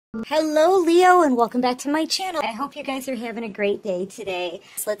Hello Leo, and welcome back to my channel. I hope you guys are having a great day today.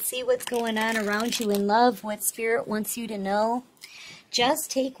 So let's see what's going on around you in love, what spirit wants you to know.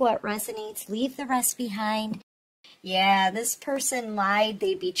 Just take what resonates, leave the rest behind. Yeah, this person lied,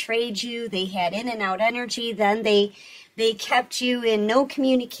 they betrayed you, they had in and out energy, then they kept you in no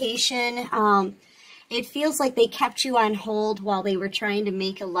communication. It feels like they kept you on hold while they were trying to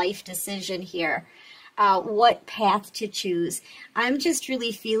make a life decision here. What path to choose. I'm just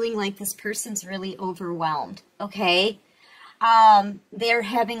really feeling like this person's really overwhelmed, okay? They're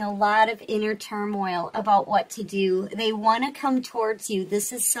having a lot of inner turmoil about what to do. They want to come towards you.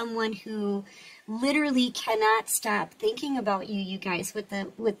 This is someone who literally cannot stop thinking about you, you guys, with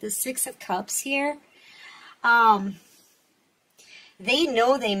the Six of Cups here. They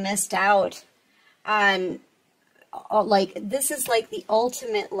know they missed out on, like, this is like the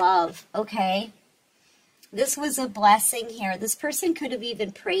ultimate love, okay? This was a blessing here. This person could have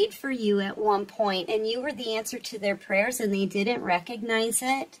even prayed for you at one point, and you were the answer to their prayers, and they didn't recognize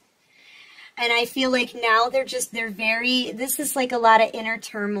it. And I feel like now this is like a lot of inner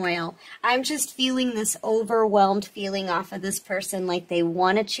turmoil. I'm just feeling this overwhelmed feeling off of this person, like they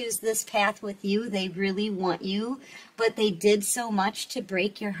want to choose this path with you. They really want you, but they did so much to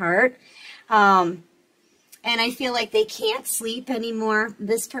break your heart. And I feel like they can't sleep anymore.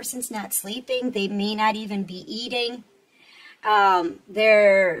 This person's not sleeping. They may not even be eating.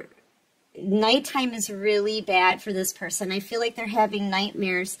 Their nighttime is really bad for this person. I feel like they're having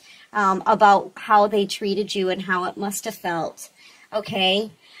nightmares about how they treated you and how it must have felt.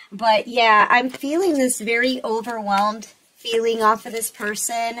 Okay? But yeah, I'm feeling this very overwhelmed feeling off of this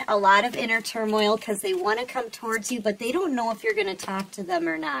person. A lot of inner turmoil because they want to come towards you, but they don't know if you're going to talk to them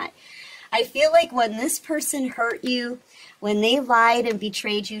or not. I feel like when this person hurt you, when they lied and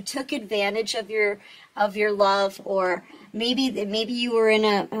betrayed you, took advantage of your love, or maybe you were in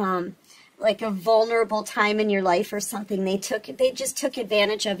a like a vulnerable time in your life or something. They just took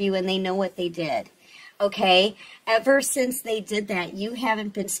advantage of you, and they know what they did. Okay? Ever since they did that, you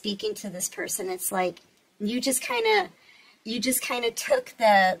haven't been speaking to this person. It's like you just kind of took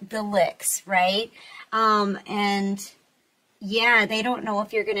the licks, right? And yeah, they don't know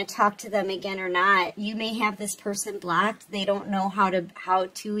if you're going to talk to them again or not. You may have this person blocked. They don't know how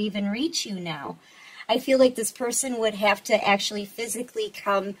to even reach you now. I feel like this person would have to actually physically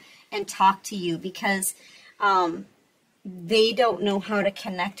come and talk to you because they don't know how to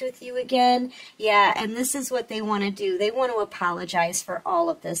connect with you again. Yeah, and this is what they want to do. They want to apologize for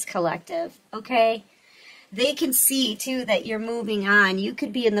all of this, collective, okay? They can see, too, that you're moving on. You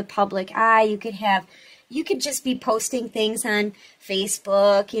could be in the public eye. You could just be posting things on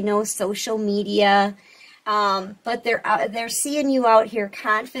Facebook, you know, social media. But they're seeing you out here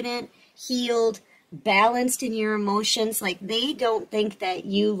confident, healed, balanced in your emotions. Like they don't think that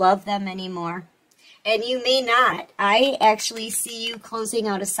you love them anymore. And you may not. I actually see you closing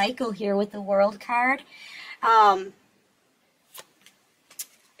out a cycle here with the World card.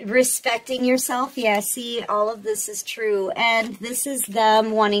 Respecting yourself. Yeah, see, all of this is true. And this is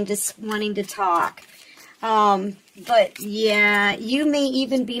them wanting to talk. But yeah, you may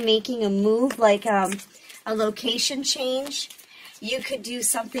even be making a move, like a location change. You could do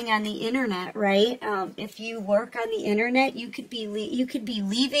something on the internet, right? If you work on the internet, you could be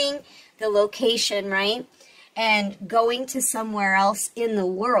leaving the location, right, and going to somewhere else in the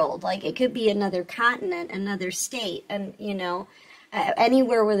world. Like it could be another continent, another state, and you know,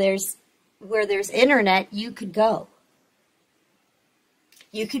 anywhere where there's internet, you could go.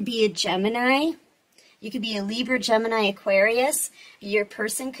 You could be a Gemini. You could be a Libra, Gemini, Aquarius. Your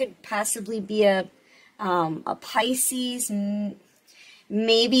person could possibly be a Pisces,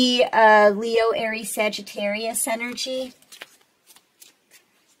 maybe a Leo, Aries, Sagittarius energy.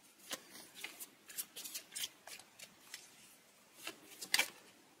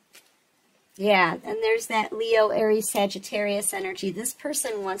 Yeah, and there's that Leo, Aries, Sagittarius energy. This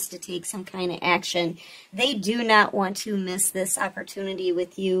person wants to take some kind of action. They do not want to miss this opportunity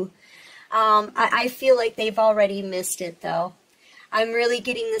with you. I feel like they've already missed it, though. I'm really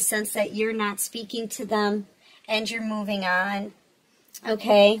getting the sense that you're not speaking to them and you're moving on.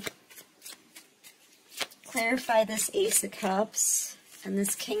 Okay? Clarify this Ace of Cups and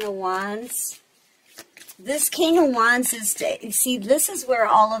this King of Wands. This King of Wands is, see, this is where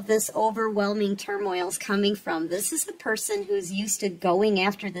all of this overwhelming turmoil is coming from. This is a person who's used to going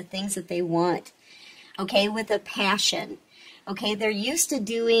after the things that they want, okay, with a passion. Okay, they're used to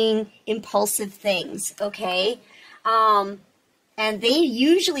doing impulsive things, okay? And they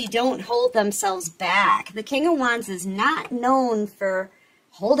usually don't hold themselves back. The King of Wands is not known for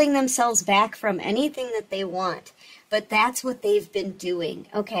holding themselves back from anything that they want. but that's what they've been doing,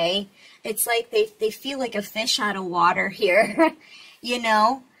 okay? It's like they feel like a fish out of water here, you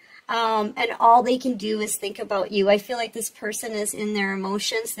know? And all they can do is think about you. I feel like this person is in their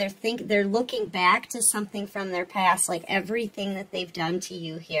emotions. They're looking back to something from their past, like everything that they've done to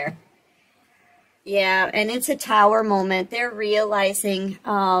you here. Yeah, and it's a tower moment. They're realizing,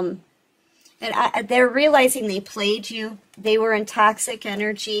 they're realizing they played you. They were in toxic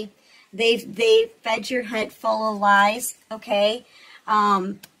energy. They fed your head full of lies, okay?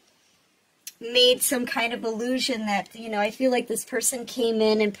 Made some kind of illusion that, you know, I feel like this person came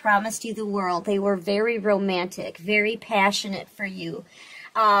in and promised you the world. They were very romantic, very passionate for you.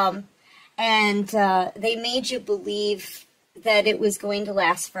 And they made you believe that it was going to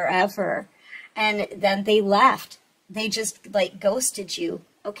last forever. And then they left. They just, like, ghosted you,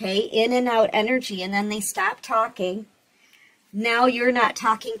 okay? In and out energy. And then they stopped talking. Now you're not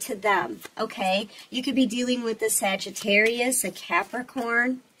talking to them, okay? You could be dealing with a Sagittarius, a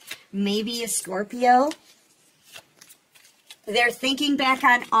Capricorn, maybe a Scorpio. They're thinking back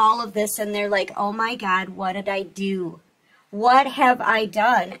on all of this and they're like, oh my God, what did I do? What have I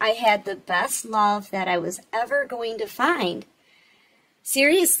done? I had the best love that I was ever going to find.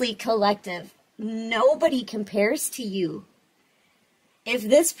 Seriously, collective, nobody compares to you. If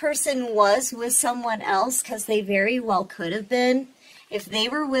this person was with someone else, because they very well could have been, if they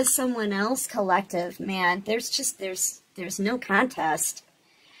were with someone else, collective, man, there's no contest.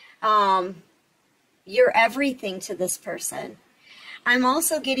 You're everything to this person. I'm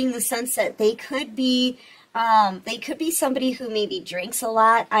also getting the sense that they could be somebody who maybe drinks a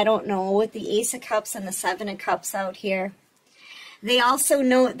lot. I don't know, with the Ace of Cups and the Seven of Cups out here. They also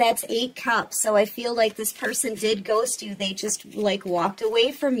know that's 8 cups, so I feel like this person did ghost you. They just, like, walked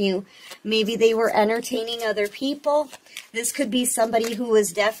away from you. Maybe they were entertaining other people. This could be somebody who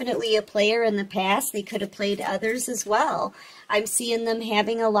was definitely a player in the past. They could have played others as well. I'm seeing them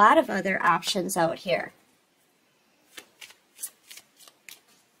having a lot of other options out here.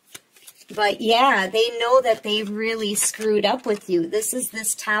 But yeah, they know that they really screwed up with you. This is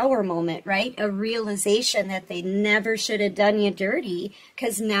this tower moment, right? A realization that they never should have done you dirty,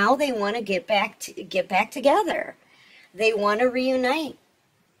 because now they want to get back together. They want to reunite.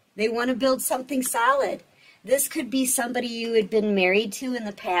 They want to build something solid. This could be somebody you had been married to in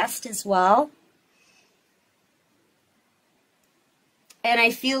the past as well. And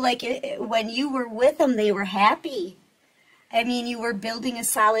I feel like when you were with them, they were happy. I mean, you were building a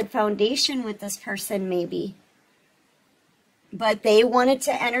solid foundation with this person, maybe. But they wanted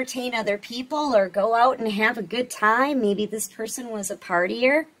to entertain other people or go out and have a good time. Maybe this person was a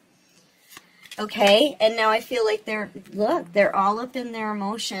partier. Okay, and now I feel like they're all up in their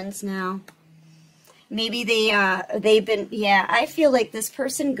emotions now. Maybe I feel like this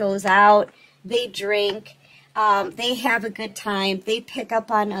person goes out, they drink, they have a good time. They pick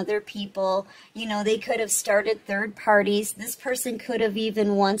up on other people. You know, they could have started third parties. This person could have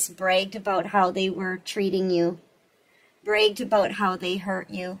even once bragged about how they were treating you. Bragged about how they hurt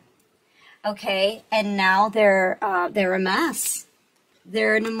you. Okay? And now they're a mess.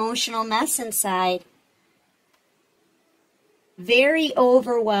 They're an emotional mess inside. Very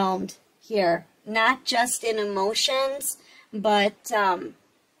overwhelmed here. Not just in emotions, but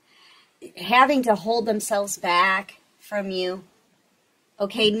having to hold themselves back from you.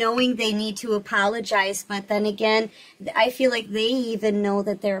 Okay, knowing they need to apologize, but then again, I feel like they even know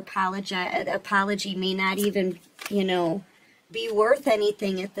that their apology may not even, you know, be worth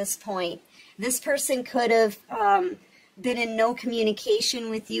anything at this point. This person could have been in no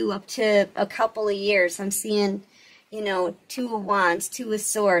communication with you up to a couple of years. I'm seeing, you know, 2 of Wands, 2 of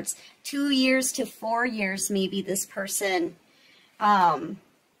Swords, 2 years to 4 years maybe this person.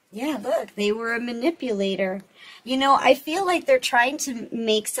 Yeah, look, they were a manipulator. You know, I feel like they're trying to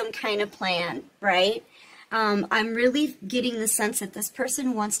make some kind of plan, right? I'm really getting the sense that this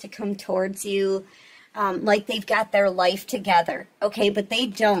person wants to come towards you like they've got their life together, okay? But they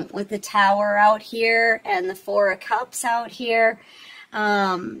don't, with the Tower out here and the 4 of Cups out here.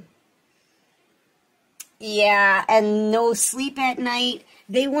 Yeah, and no sleep at night.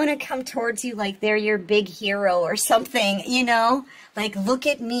 They want to come towards you like they're your big hero or something, you know? Like, look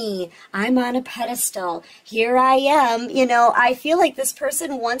at me. I'm on a pedestal. Here I am. You know, I feel like this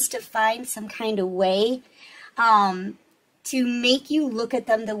person wants to find some kind of way to make you look at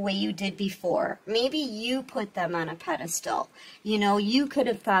them the way you did before. Maybe you put them on a pedestal. You know, you could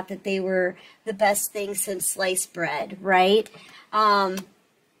have thought that they were the best thing since sliced bread, right?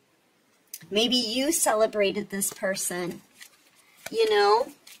 Maybe you celebrated this person. You know,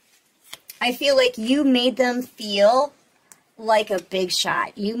 I feel like you made them feel like a big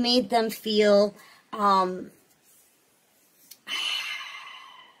shot. You made them feel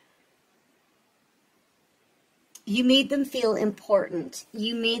You made them feel important.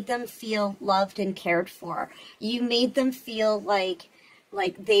 You made them feel loved and cared for. You made them feel like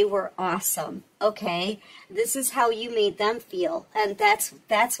they were awesome. Okay? This is how you made them feel. And that's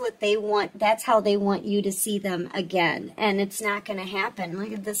what they want. That's how they want you to see them again. And it's not going to happen.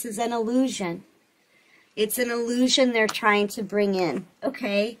 Look, this is an illusion. It's an illusion they're trying to bring in.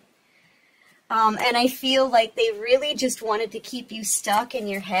 Okay? And I feel like they really just wanted to keep you stuck in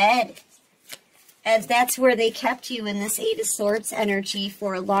your head. And that's where they kept you in this Eight of Swords energy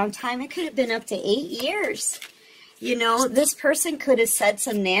for a long time. It could have been up to 8 years. You know, this person could have said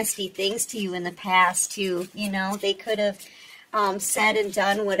some nasty things to you in the past, too. You know, they could have said and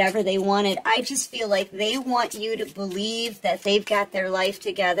done whatever they wanted. I just feel like they want you to believe that they've got their life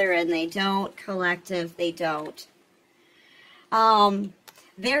together, and they don't. Collective, they don't.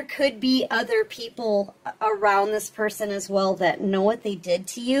 There could be other people around this person as well that know what they did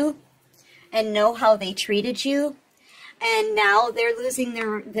to you and know how they treated you. And now they're losing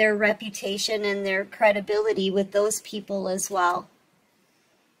their reputation and their credibility with those people as well.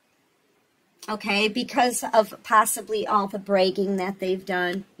 Okay, because of possibly all the bragging that they've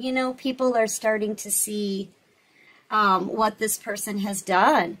done. You know, people are starting to see what this person has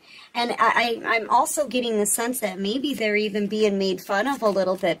done. And I'm also getting the sense that maybe they're even being made fun of a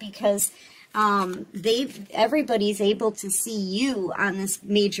little bit because everybody's able to see you on this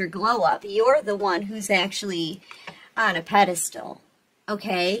major glow up. You're the one who's actually on a pedestal,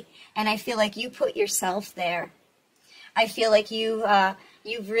 okay? And I feel like you put yourself there. I feel like you've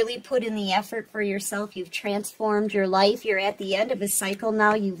really put in the effort for yourself. You've transformed your life. You're at the end of a cycle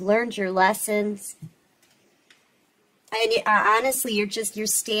now. You've learned your lessons. And honestly, you're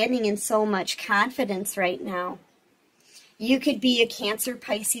standing in so much confidence right now. You could be a Cancer,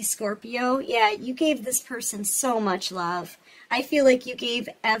 Pisces, Scorpio. Yeah, you gave this person so much love. I feel like you gave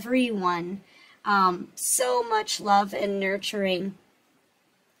everyone so much love and nurturing.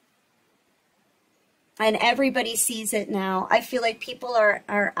 And everybody sees it now. I feel like people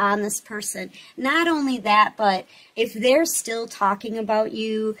are on this person. Not only that, but if they're still talking about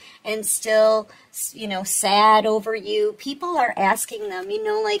you and still, you know, sad over you, people are asking them, you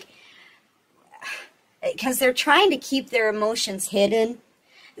know, like, because they're trying to keep their emotions hidden.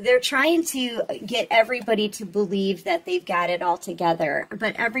 They're trying to get everybody to believe that they've got it all together.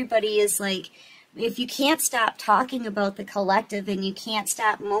 But everybody is like, if you can't stop talking about the collective and you can't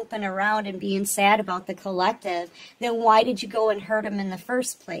stop moping around and being sad about the collective, then why did you go and hurt them in the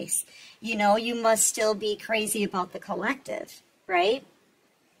first place? You know, you must still be crazy about the collective, right?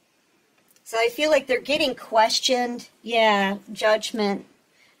 So I feel like they're getting questioned. Yeah, judgment.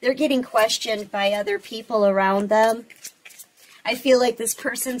 They're getting questioned by other people around them. I feel like this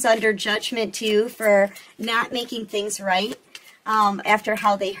person's under judgment too for not making things right after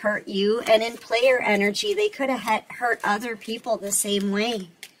how they hurt you. And in player energy, they could have hurt other people the same way.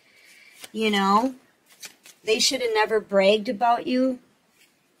 You know, they should have never bragged about you.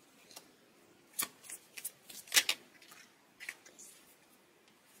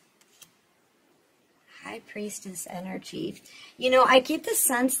 High Priestess energy. You know, I get the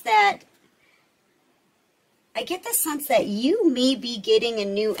sense that you may be getting a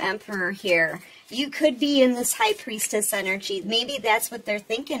new emperor here. You could be in this High Priestess energy. Maybe that's what they're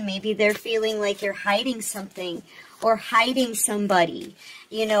thinking. Maybe they're feeling like you're hiding something or hiding somebody,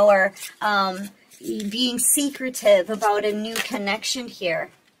 you know, or being secretive about a new connection here.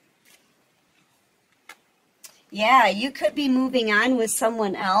 Yeah, you could be moving on with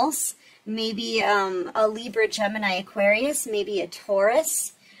someone else. Maybe a Libra, Gemini, Aquarius, maybe a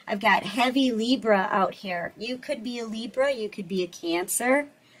Taurus. I've got heavy Libra out here. You could be a Libra, you could be a Cancer,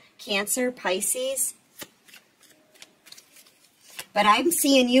 Pisces. But I'm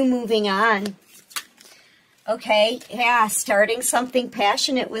seeing you moving on. Okay, yeah, starting something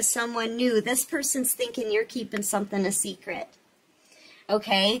passionate with someone new. This person's thinking you're keeping something a secret.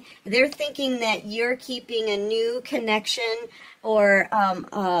 Okay, they're thinking that you're keeping a new connection or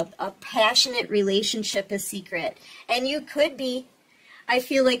a passionate relationship a secret. And you could be. I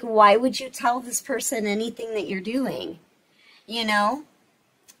feel like, why would you tell this person anything that you're doing? You know,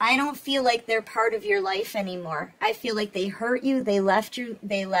 I don't feel like they're part of your life anymore. I feel like they hurt you, they left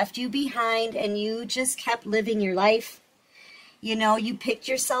you behind, and you just kept living your life. You know, you picked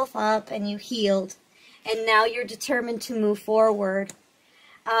yourself up and you healed, and now you're determined to move forward.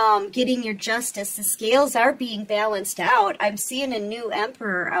 Getting your justice. The scales are being balanced out. I'm seeing a new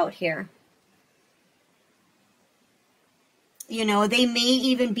emperor out here. You know, they may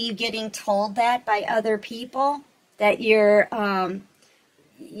even be getting told that by other people, that you're,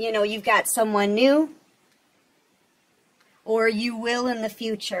 you know, you've got someone new, or you will in the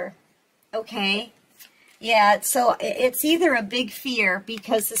future, okay? Yeah, so it's either a big fear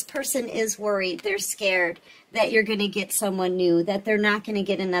because this person is worried, they're scared that you're going to get someone new, that they're not going to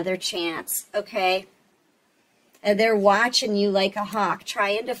get another chance, okay? And they're watching you like a hawk,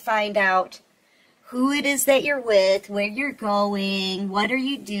 trying to find out who it is that you're with, where you're going, what are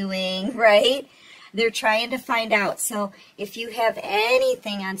you doing, right? They're trying to find out. So if you have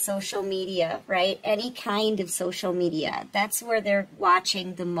anything on social media, right, any kind of social media, that's where they're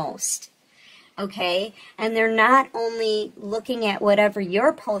watching the most. Okay, and they're not only looking at whatever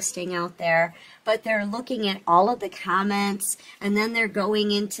you're posting out there, but they're looking at all of the comments, and then they're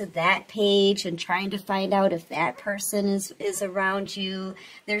going into that page and trying to find out if that person is around you.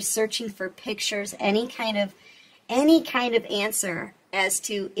 They're searching for pictures, any kind of answer as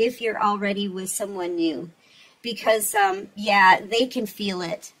to if you're already with someone new. Because, yeah, they can feel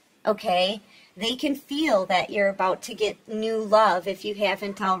it, okay? They can feel that you're about to get new love if you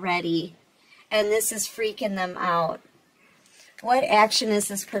haven't already. And this is freaking them out. What action is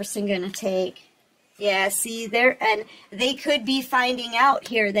this person going to take? Yeah, see, and they could be finding out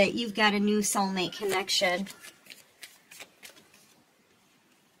here that you've got a new soulmate connection.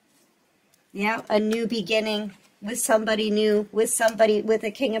 Yeah, a new beginning with somebody new, with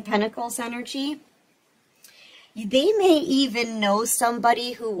a King of Pentacles energy. They may even know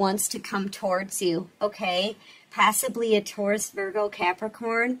somebody who wants to come towards you, okay? Possibly a Taurus, Virgo,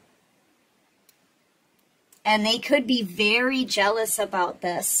 Capricorn. And they could be very jealous about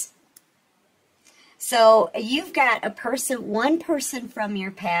this. So you've got one person from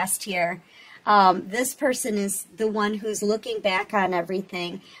your past here. This person is the one who's looking back on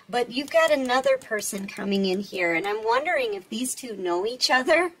everything. But you've got another person coming in here. And I'm wondering if these two know each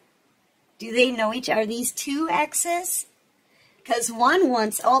other. Do they know each other? Are these two exes? Because one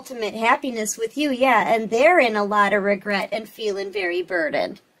wants ultimate happiness with you, yeah. And they're in a lot of regret and feeling very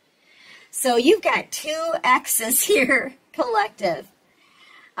burdened. So you've got two exes here, collective,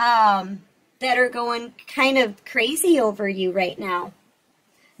 that are going kind of crazy over you right now.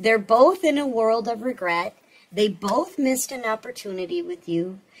 They're both in a world of regret. They both missed an opportunity with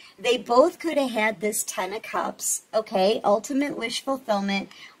you. They both could have had this 10 of Cups, okay? Ultimate wish fulfillment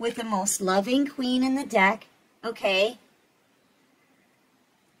with the most loving queen in the deck, okay?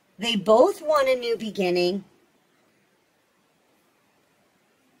 They both want a new beginning.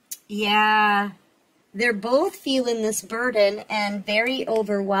 Yeah, they're both feeling this burden and very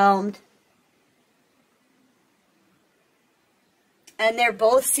overwhelmed. And they're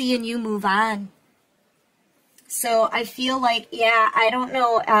both seeing you move on. So I feel like, yeah, I don't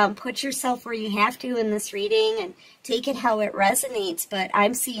know, put yourself where you have to in this reading and take it how it resonates. But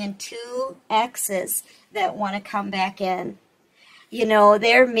I'm seeing two exes that want to come back in. You know,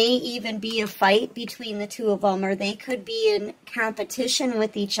 there may even be a fight between the two of them, or they could be in competition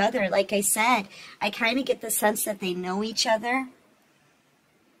with each other. Like I said, I kind of get the sense that they know each other.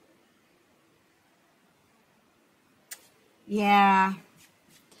 Yeah.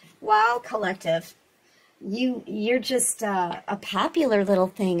 Wow, collective. You're just a popular little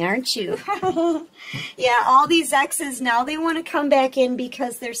thing, aren't you? Yeah, all these exes now, they want to come back in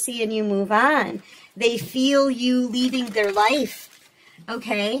because they're seeing you move on. They feel you leaving their life.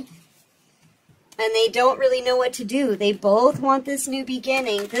 Okay, and they don't really know what to do. They both want this new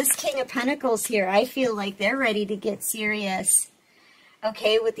beginning. This King of Pentacles here, I feel like they're ready to get serious.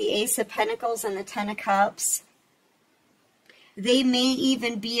 Okay, with the Ace of Pentacles and the 10 of Cups. They may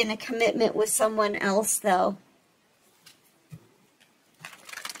even be in a commitment with someone else, though.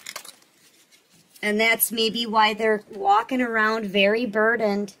 And that's maybe why they're walking around very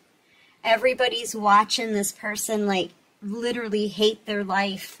burdened. Everybody's watching this person like literally hate their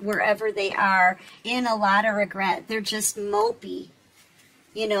life wherever they are, in a lot of regret. They're just mopey,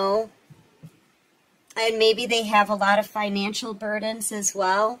 you know. And maybe they have a lot of financial burdens as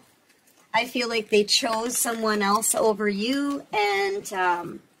well. I feel like they chose someone else over you,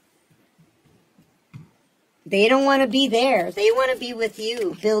 and they don't want to be there. They want to be with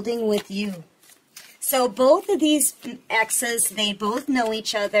you, building with you. So both of these exes, they both know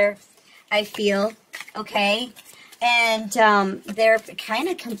each other, I feel, okay? And they're kind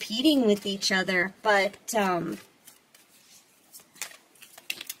of competing with each other, but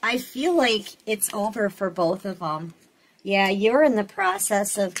I feel like it's over for both of them. Yeah, you're in the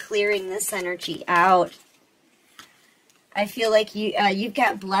process of clearing this energy out. I feel like you've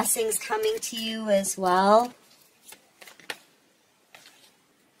got blessings coming to you as well.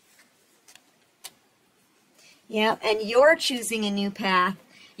 Yeah, and you're choosing a new path.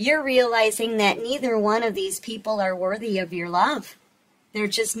 You're realizing that neither one of these people are worthy of your love. They're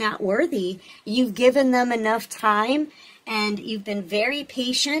just not worthy. You've given them enough time, and you've been very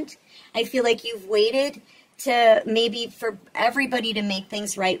patient. I feel like you've waited to maybe for everybody to make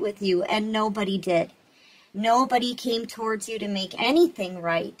things right with you, and nobody did. Nobody came towards you to make anything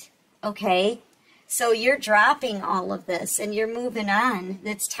right, okay? So you're dropping all of this and you're moving on.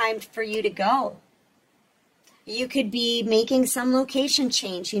 It's time for you to go. You could be making some location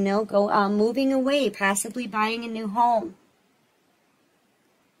change, moving away, possibly buying a new home.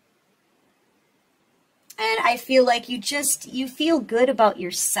 And I feel like you feel good about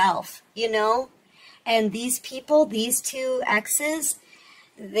yourself, And these people, these two exes,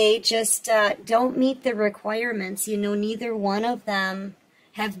 they just don't meet the requirements. Neither one of them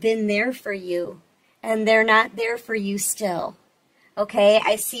have been there for you. And they're not there for you still. Okay?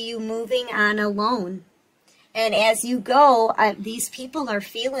 I see you moving on alone. And as you go, these people are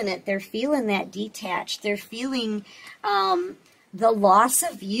feeling it. They're feeling that detached. They're feeling the loss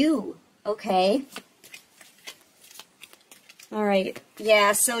of you. Okay? All right.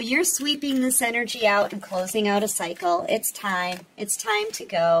 Yeah, so you're sweeping this energy out and closing out a cycle. It's time. It's time to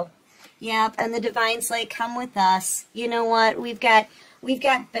go. Yep, and the Divine's like, come with us. You know what? We've got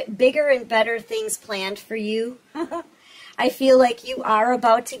bigger and better things planned for you. I feel like you are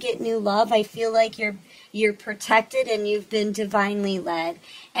about to get new love. I feel like you're protected and you've been divinely led.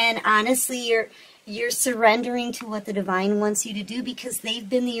 And honestly, you're surrendering to what the Divine wants you to do, because they've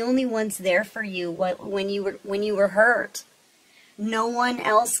been the only ones there for you when you were hurt. No one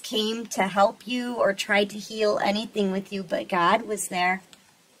else came to help you or tried to heal anything with you, but God was there.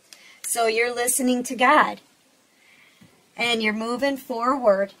 So you're listening to God. And you're moving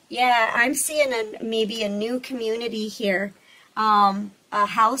forward. Yeah, I'm seeing maybe a new community here. A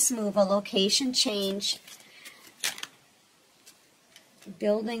house move, a location change.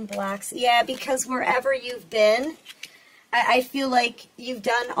 Building blocks. Yeah, because wherever you've been, I feel like you've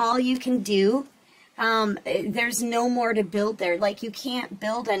done all you can do. There's no more to build there. Like, you can't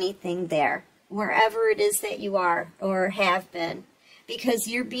build anything there, wherever it is that you are or have been, because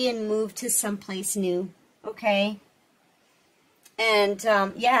you're being moved to someplace new, okay? And,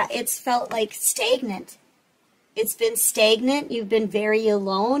 yeah, it's felt like stagnant. It's been stagnant. You've been very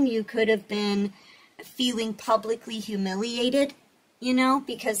alone. You could have been feeling publicly humiliated,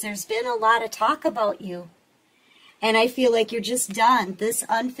 because there's been a lot of talk about you. And I feel like you're just done. This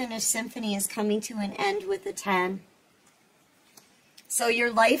unfinished symphony is coming to an end with the 10. So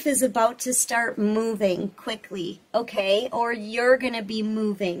your life is about to start moving quickly, okay? Or you're going to be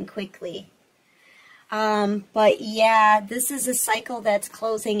moving quickly. But yeah, this is a cycle that's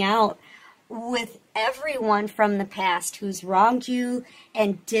closing out with everyone from the past who's wronged you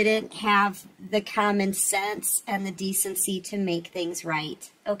and didn't have the common sense and the decency to make things right,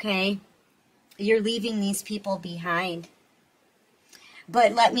 okay? You're leaving these people behind.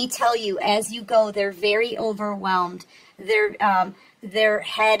 But let me tell you, as you go, they're very overwhelmed. Their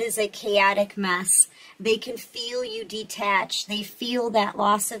head is a chaotic mess. They can feel you detached. They feel that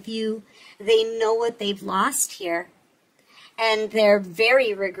loss of you. They know what they've lost here. And they're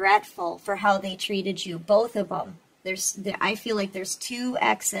very regretful for how they treated you, both of them. I feel like there's two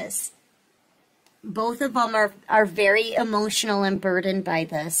exes. Both of them are very emotional and burdened by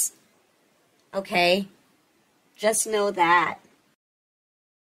this. Okay? Just know that.